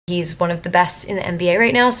He's one of the best in the NBA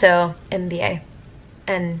right now, so NBA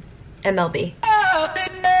and MLB.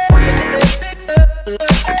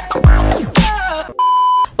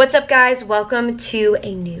 What's up guys, welcome to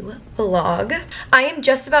a new vlog. I am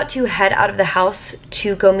just about to head out of the house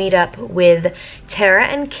to go meet up with Tara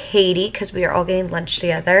and Katie because we are all getting lunch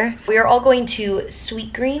together. We are all going to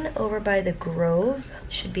Sweet Green over by the Grove.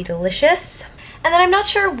 Should be delicious. And then I'm not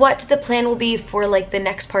sure what the plan will be for like the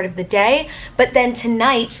next part of the day, but then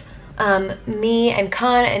tonight, me and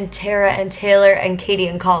Con and Tara and Taylor and Katie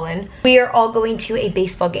and Colin, we are all going to a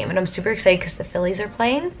baseball game and I'm super excited because the Phillies are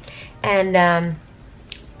playing and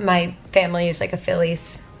my family is like a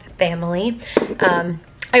Phillies family. I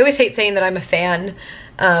always hate saying that I'm a fan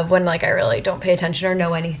when like I really don't pay attention or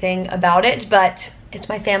know anything about it, but it's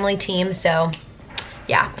my family team, so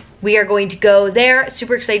yeah. We are going to go there.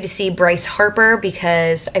 Super excited to see Bryce Harper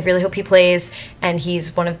because I really hope he plays and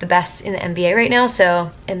he's one of the best in the NBA right now,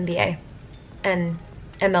 so NBA and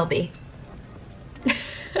MLB.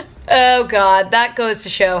 Oh God, that goes to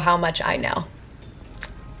show how much I know.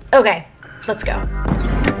 Okay, let's go.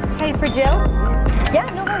 Hey, for Jill?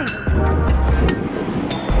 Yeah, no worries.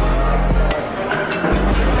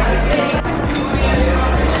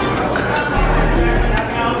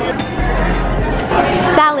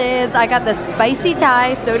 Salads. I got the spicy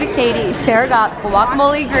Thai, so did Katie. Tara got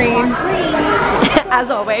guacamole greens.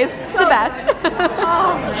 As always, it's the best.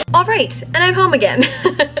 All right, and I'm home again.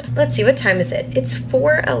 Let's see, what time is it? It's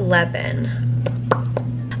 4:11.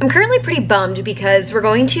 I'm currently pretty bummed because we're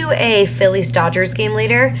going to a Phillies-Dodgers game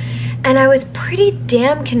later, and I was pretty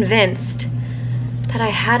damn convinced that I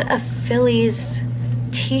had a Phillies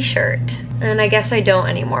t-shirt. And I guess I don't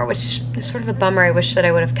anymore, which is sort of a bummer. I wish that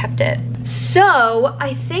I would have kept it. So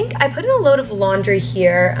I think I put in a load of laundry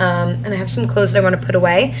here, and I have some clothes that I want to put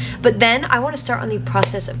away. But then I want to start on the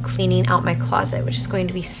process of cleaning out my closet, which is going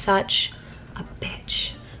to be such a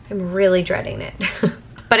bitch. I'm really dreading it.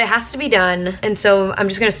 But it has to be done, and so I'm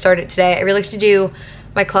just gonna start it today. I really have to do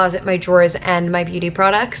my closet, my drawers, and my beauty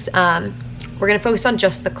products. We're gonna focus on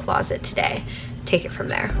just the closet today. Take it from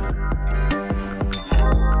there.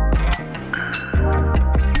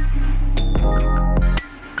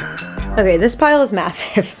 Okay, this pile is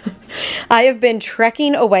massive. I have been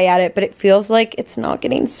trekking away at it, but it feels like it's not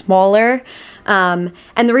getting smaller. And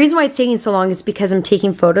the reason why it's taking so long is because I'm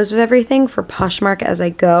taking photos of everything for Poshmark as I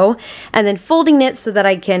go, and then folding it so that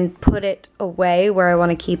I can put it away where I want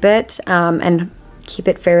to keep it, and keep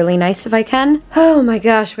it fairly nice if I can. Oh my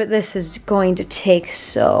gosh, but this is going to take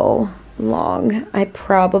so long. I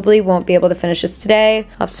probably won't be able to finish this today.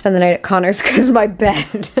 I'll have to spend the night at Connor's because my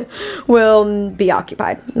bed will be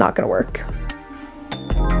occupied. Not gonna work.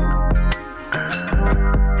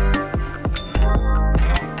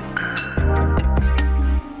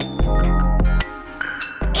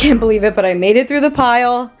 Can't believe it, but I made it through the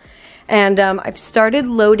pile, and I've started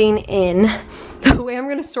loading in. The way I'm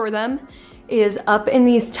gonna store them is up in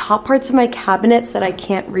these top parts of my cabinets that I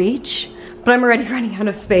can't reach, but I'm already running out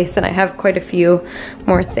of space and I have quite a few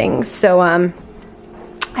more things, so I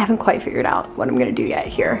haven't quite figured out what I'm gonna do yet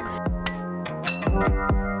here.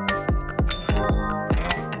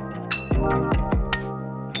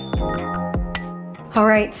 All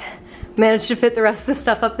right, managed to fit the rest of the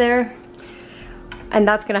stuff up there. And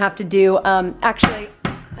that's gonna have to do, actually,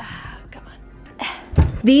 come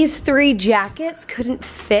on. These 3 jackets couldn't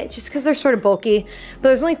fit just because they're sort of bulky, but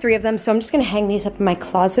there's only 3 of them, so I'm just gonna hang these up in my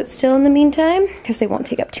closet still in the meantime because they won't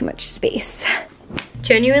take up too much space.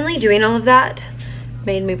 Genuinely doing all of that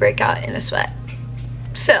made me break out in a sweat.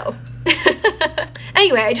 So,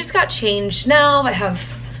 anyway, I just got changed now. I have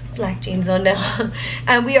black jeans on now,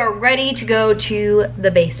 and we are ready to go to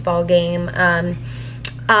the baseball game.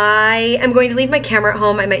 I am going to leave my camera at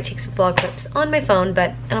home. I might take some vlog clips on my phone,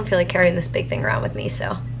 but I don't feel like carrying this big thing around with me,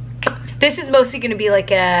 so. This is mostly gonna be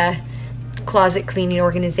like a closet cleaning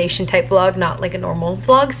organization type vlog, not like a normal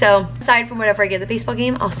vlog. So aside from whatever I get at the baseball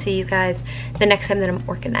game, I'll see you guys the next time that I'm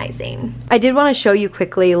organizing. I did wanna show you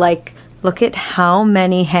quickly, like, look at how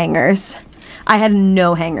many hangers. I had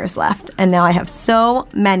no hangers left, and now I have so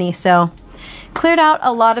many, so cleared out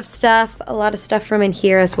a lot of stuff from in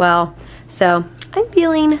here as well. So I'm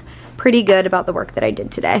feeling pretty good about the work that I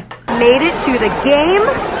did today. Made it to the game,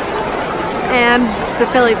 and the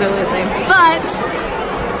Phillies are losing. But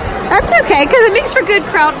that's okay, because it makes for good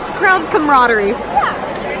crowd camaraderie.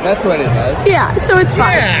 Yeah. That's what it does. Yeah, so it's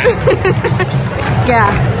fine. Yeah.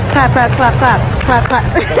 Yeah. Clap, clap, clap, clap, clap, clap.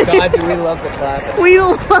 Oh God, do we love the clapping. We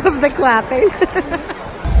love the clapping.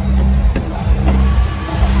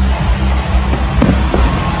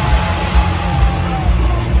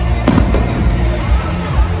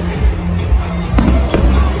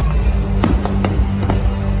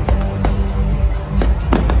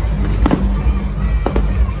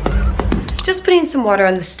 putting some water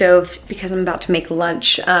on the stove because I'm about to make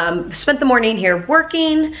lunch. Spent the morning here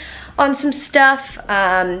working on some stuff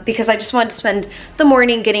because I just wanted to spend the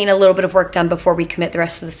morning getting a little bit of work done before we commit the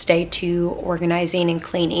rest of the day to organizing and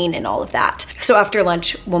cleaning and all of that. So after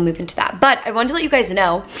lunch, we'll move into that. But I wanted to let you guys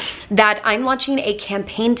know that I'm launching a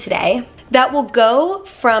campaign today that will go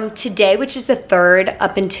from today, which is the 3rd,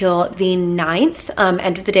 up until the 9th,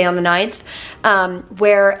 end of the day on the 9th,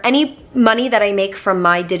 where any money that I make from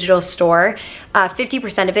my digital store,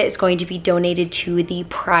 50% of it is going to be donated to the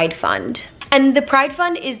Pride Fund. And the Pride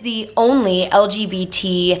Fund is the only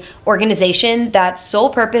LGBT organization that's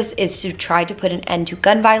sole purpose is to try to put an end to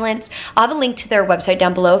gun violence. I'll have a link to their website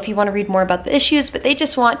down below if you want to read more about the issues, but they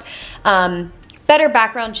just want better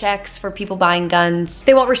background checks for people buying guns.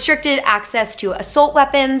 They want restricted access to assault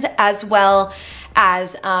weapons, as well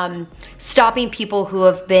as stopping people who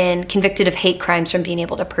have been convicted of hate crimes from being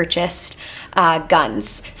able to purchase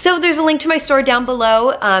guns. So there's a link to my store down below.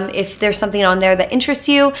 If there's something on there that interests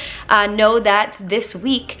you, know that this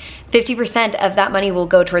week 50% of that money will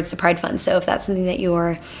go towards the Pride Fund. So if that's something that you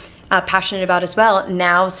are passionate about as well,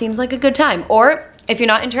 now seems like a good time. Or if you're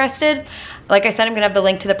not interested, like I said, I'm gonna have the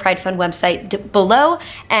link to the Pride Fund website below,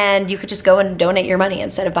 and you could just go and donate your money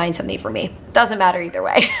instead of buying something for me. Doesn't matter either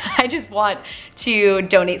way. I just want to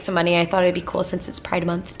donate some money. I thought it'd be cool since it's Pride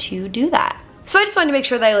Month to do that. So I just wanted to make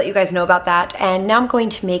sure that I let you guys know about that. And now I'm going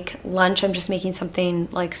to make lunch. I'm just making something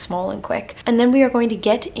like small and quick. And then we are going to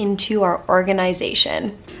get into our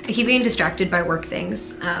organization. I keep getting distracted by work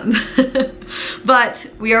things. But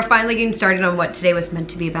we are finally getting started on what today was meant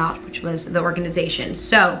to be about, which was the organization.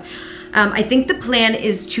 So I think the plan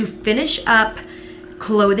is to finish up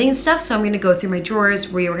clothing stuff. So I'm gonna go through my drawers,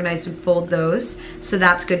 reorganize and fold those. So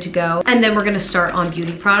that's good to go. And then we're gonna start on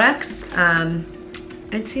beauty products.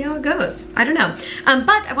 And see how it goes. I don't know.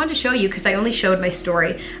 But I wanted to show you because I only showed my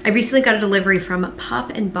story. I recently got a delivery from Pop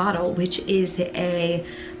and Bottle, which is a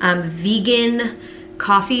vegan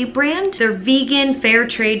coffee brand. They're vegan, fair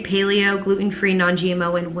trade, paleo, gluten-free,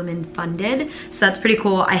 non-GMO, and women funded. So that's pretty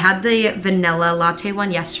cool. I had the vanilla latte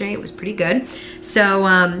one yesterday. It was pretty good. So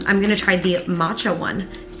I'm gonna try the matcha one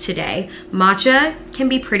today. Matcha can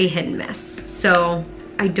be pretty hit and miss. So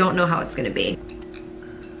I don't know how it's gonna be.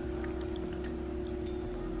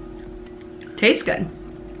 Tastes good.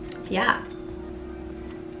 Yeah.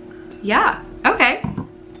 Yeah, okay.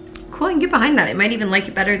 Cool, I can get behind that. I might even like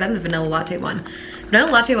it better than the vanilla latte one.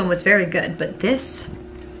 Vanilla latte one was very good, but this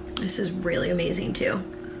is really amazing too.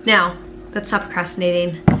 Now, let's stop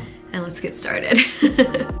procrastinating and let's get started.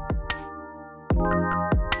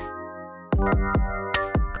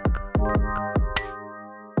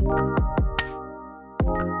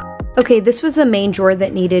 Okay, this was the main drawer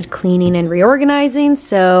that needed cleaning and reorganizing,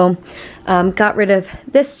 so got rid of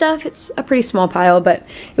this stuff. It's a pretty small pile, but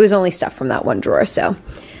it was only stuff from that one drawer, so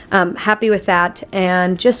happy with that.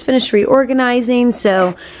 And just finished reorganizing,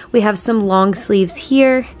 so we have some long sleeves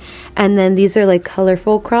here, and then these are like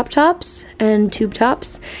colorful crop tops and tube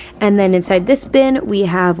tops. And then inside this bin, we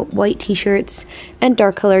have white t-shirts and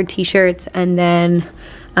dark colored t-shirts, and then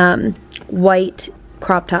white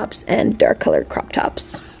crop tops and dark colored crop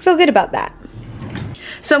tops. Feel good about that.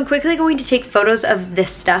 So I'm quickly going to take photos of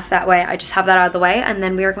this stuff. That way I just have that out of the way, and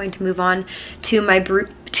then we are going to move on to my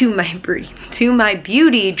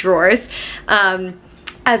beauty drawers,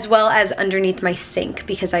 as well as underneath my sink,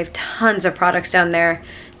 because I have tons of products down there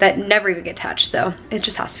that never even get touched. So it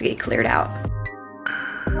just has to get cleared out.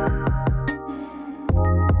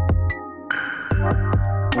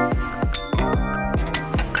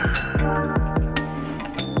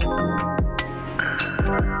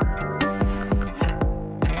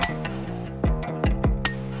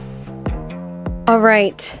 All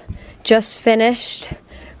right, just finished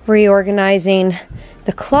reorganizing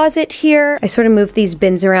the closet here. I sort of moved these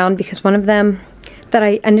bins around because one of them that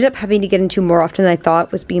I ended up having to get into more often than I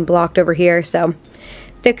thought was being blocked over here. So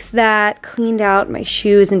fixed that, cleaned out my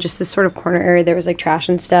shoes and just this sort of corner area. There was like trash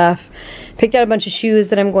and stuff. Picked out a bunch of shoes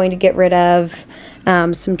that I'm going to get rid of.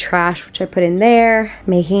 Some trash, which I put in there.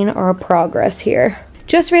 Making our progress here.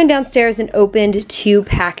 Just ran downstairs and opened 2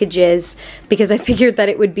 packages because I figured that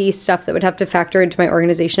it would be stuff that would have to factor into my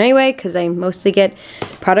organization anyway, because I mostly get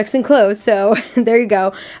products and clothes, so there you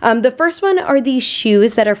go. The first one are these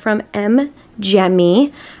shoes that are from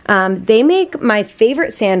Jemmy. They make my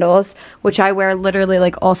favorite sandals, which I wear literally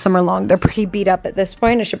like all summer long. They're pretty beat up at this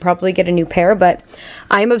point. I should probably get a new pair, but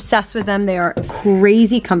I'm obsessed with them. They are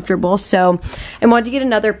crazy comfortable. So I wanted to get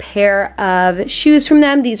another pair of shoes from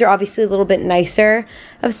them. These are obviously a little bit nicer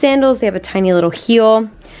of sandals. They have a tiny little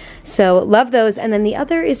heel. So love those. And then the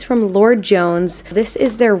other is from Lord Jones. This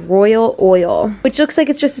is their Royal Oil, which looks like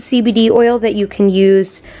it's just a CBD oil that you can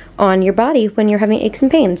use on your body when you're having aches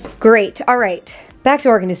and pains. Great. All right, back to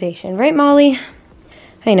organization, right, Molly?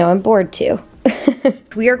 I know, I'm bored too.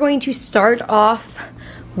 We are going to start off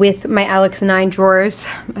with my Alex 9 drawers.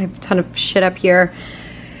 I have a ton of shit up here.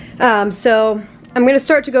 So I'm gonna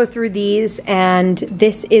start to go through these, and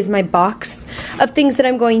this is my box of things that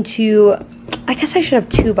I'm going to, I guess I should have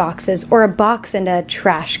 2 boxes, or a box and a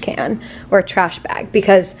trash can, or a trash bag,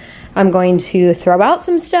 because I'm going to throw out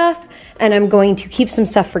some stuff, and I'm going to keep some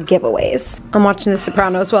stuff for giveaways. I'm watching The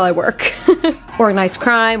Sopranos while I work. Organized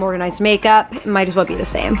crime, organized makeup, it might as well be the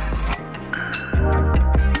same.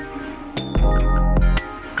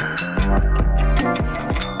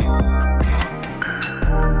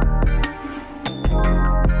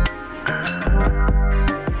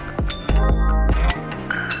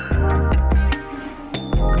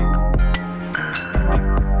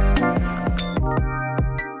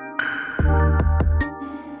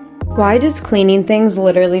 Why does cleaning things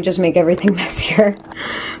literally just make everything messier?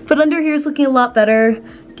 But under here is looking a lot better.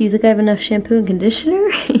 Do you think I have enough shampoo and conditioner?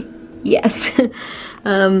 Yes.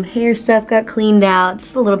 Hair stuff got cleaned out,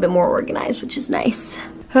 just a little bit more organized, which is nice.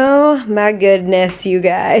 Oh my goodness, you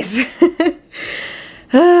guys.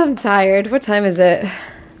 Oh, I'm tired. What time is it?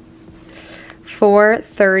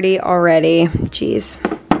 4:30 already. Jeez.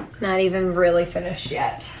 Not even really finished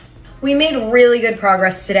yet. We made really good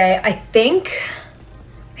progress today. I think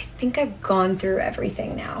I've gone through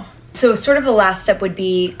everything now. So sort of the last step would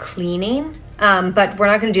be cleaning, but we're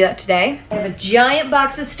not gonna do that today. I have a giant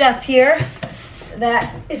box of stuff here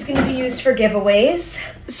that is gonna be used for giveaways.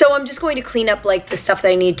 So I'm just going to clean up like the stuff that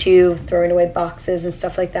I need to, throwing away boxes and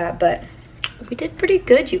stuff like that, but we did pretty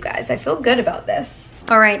good, you guys. I feel good about this.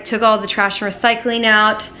 All right, took all the trash and recycling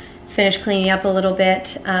out, finished cleaning up a little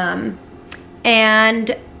bit, and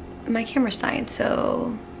my camera's dying,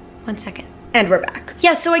 so 1 second. And we're back.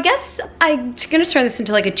 Yeah, so I guess I'm gonna turn this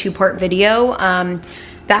into like a 2-part video.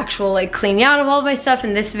 The actual like cleaning out of all of my stuff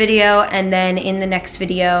in this video, and then in the next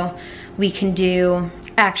video, we can do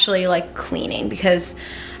actually like cleaning, because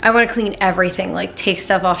I wanna clean everything, like take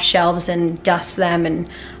stuff off shelves and dust them and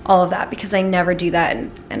all of that, because I never do that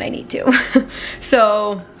and I need to.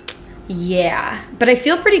 So yeah, but I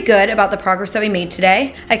feel pretty good about the progress that we made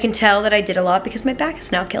today. I can tell that I did a lot because my back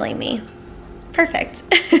is now killing me. Perfect.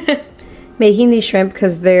 Making these shrimp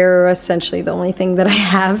because they're essentially the only thing that I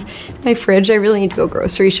have in my fridge. I really need to go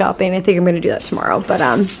grocery shopping. I think I'm gonna do that tomorrow, but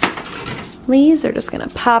these are just gonna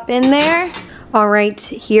pop in there. All right,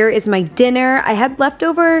 here is my dinner. I had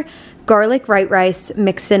leftover garlic white rice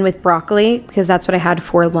mixed in with broccoli because that's what I had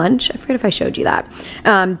for lunch. I forget if I showed you that.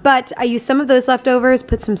 But I used some of those leftovers,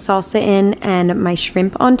 put some salsa in and my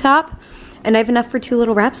shrimp on top. And I have enough for 2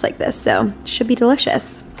 little wraps like this, so it should be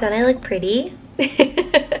delicious. Don't I look pretty?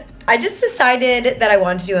 I just decided that I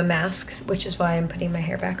wanted to do a mask, which is why I'm putting my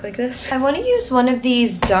hair back like this. I want to use one of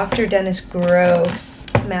these Dr. Dennis Gross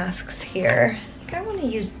masks here. I think I want to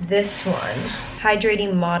use this one,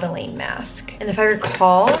 Hydrating Modeling Mask. And if I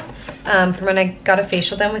recall, from when I got a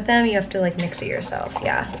facial done with them, you have to like mix it yourself.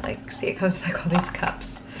 Yeah, like see, it comes with like all these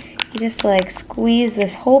cups. You just like squeeze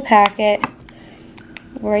this whole packet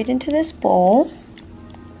right into this bowl.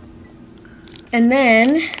 And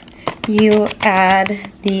then you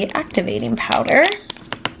add the activating powder,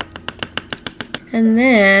 and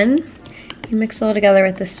then you mix it all together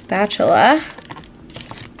with the spatula.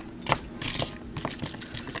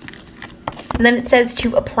 And then it says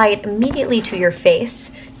to apply it immediately to your face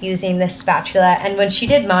using this spatula. And when she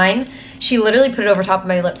did mine, she literally put it over top of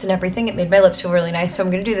my lips and everything. It made my lips feel really nice, so I'm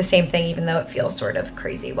gonna do the same thing even though it feels sort of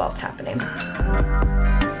crazy while it's happening.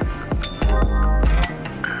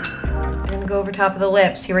 Go over top of the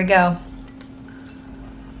lips. Here we go.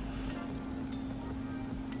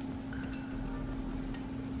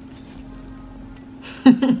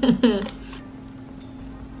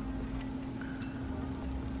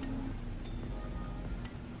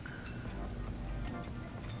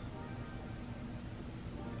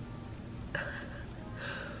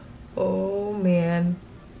 Oh man.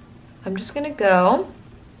 I'm just gonna go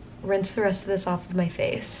rinse the rest of this off of my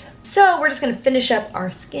face. So we're just gonna finish up our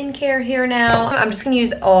skincare here now. I'm just gonna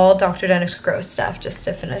use all Dr. Dennis Gross stuff just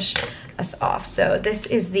to finish us off. So this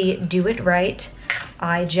is the Do It Right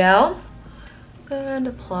eye gel. And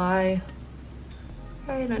apply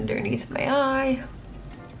right underneath my eye.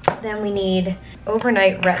 Then we need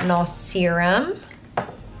overnight retinol serum.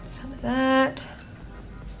 Some of that.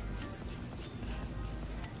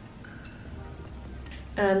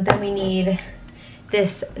 Then we need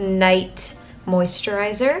this night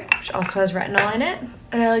moisturizer, which also has retinol in it.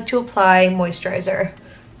 And I like to apply moisturizer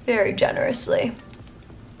very generously.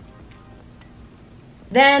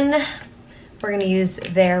 Then we're gonna use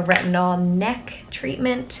their retinol neck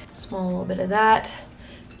treatment. Small little bit of that.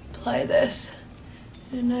 Apply this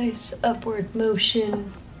in a nice upward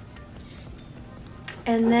motion.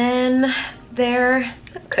 And then their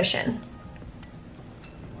lip cushion.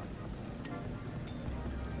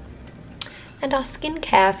 And our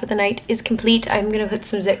skincare for the night is complete. I'm gonna put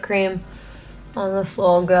some zit cream on this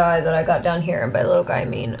little guy that I got down here. And by little guy, I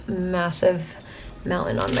mean massive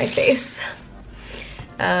mountain on my face.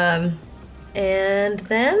 And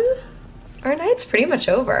then our night's pretty much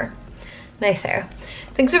over. Nice hair.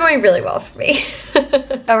 Things are going really well for me.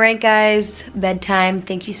 All right, guys, bedtime.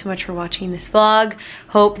 Thank you so much for watching this vlog.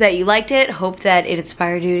 Hope that you liked it. Hope that it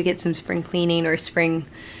inspired you to get some spring cleaning or spring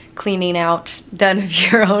cleaning out done of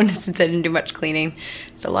your own, since I didn't do much cleaning.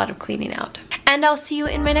 It's a lot of cleaning out. And I'll see you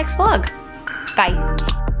in my next vlog. Bye.